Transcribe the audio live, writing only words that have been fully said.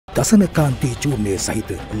දසනකාන්තී චූර්ණය සහිත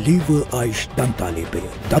ලීවර් ආයුෂ් දන්තාලේපය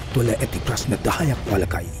දත්වල ඇති ප්‍රශ්න 10ක්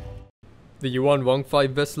වළකයි. The Yuan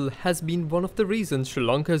 15 vessel has been one of the reasons Sri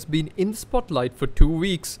Lanka has been in the spotlight for 2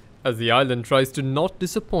 weeks, as the island tries to not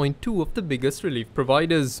disappoint two of the biggest relief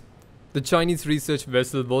providers. The Chinese research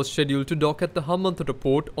vessel was scheduled to dock at the Hambantota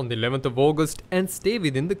port on the 11th of August and stay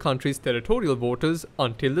within the country's territorial waters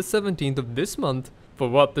until the 17th of this month, for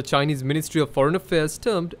what the Chinese Ministry of Foreign Affairs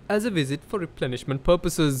termed as a visit for replenishment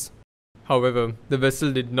purposes. However, the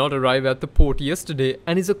vessel did not arrive at the port yesterday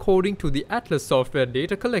and is according to the Atlas software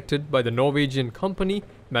data collected by the Norwegian company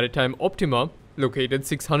Maritime Optima, located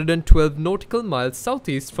 612 nautical miles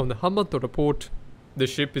southeast from the Hambantota port. The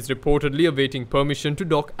ship is reportedly awaiting permission to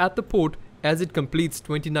dock at the port as it completes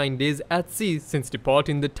 29 days at sea since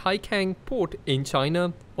departing the Taikang port in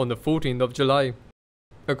China on the 14th of July.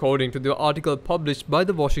 According to the article published by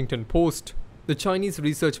the Washington Post, the Chinese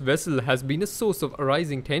research vessel has been a source of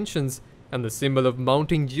arising tensions and the symbol of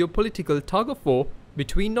mounting geopolitical tug-of-war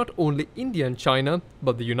between not only India and China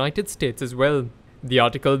but the United States as well. The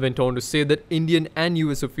article went on to say that Indian and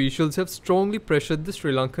US officials have strongly pressured the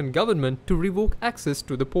Sri Lankan government to revoke access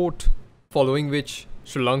to the port, following which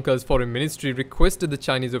Sri Lanka's foreign ministry requested the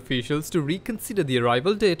Chinese officials to reconsider the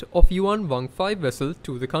arrival date of Yuan 15 vessel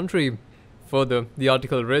to the country. Further, the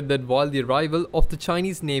article read that while the arrival of the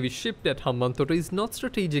Chinese Navy ship at Hambantota is not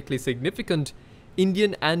strategically significant,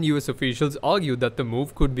 Indian and US officials argued that the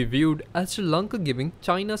move could be viewed as Sri Lanka giving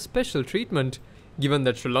China special treatment, given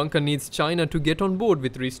that Sri Lanka needs China to get on board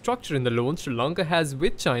with restructuring the loans Sri Lanka has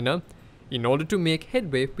with China in order to make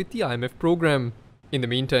headway with the IMF program. In the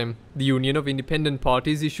meantime, the Union of Independent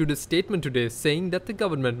Parties issued a statement today saying that the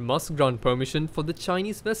government must grant permission for the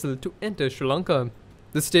Chinese vessel to enter Sri Lanka.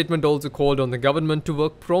 The statement also called on the government to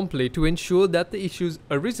work promptly to ensure that the issues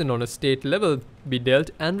arisen on a state level be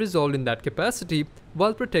dealt and resolved in that capacity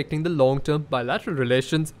while protecting the long-term bilateral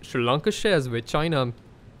relations Sri Lanka shares with China.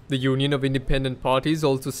 The Union of Independent Parties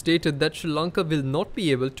also stated that Sri Lanka will not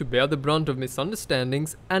be able to bear the brunt of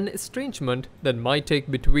misunderstandings and estrangement that might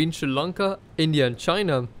take between Sri Lanka, India and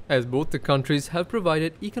China, as both the countries have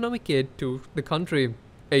provided economic aid to the country.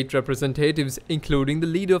 8 representatives, including the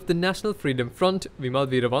leader of the National Freedom Front, Vimal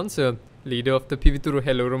Weerawansa, leader of the Pivituru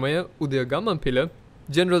Heloramaya, Udaya Gammanpila,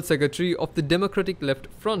 General Secretary of the Democratic Left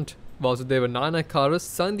Front, Vasudeva Nayanakara,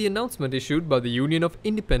 signed the announcement issued by the Union of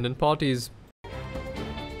Independent Parties.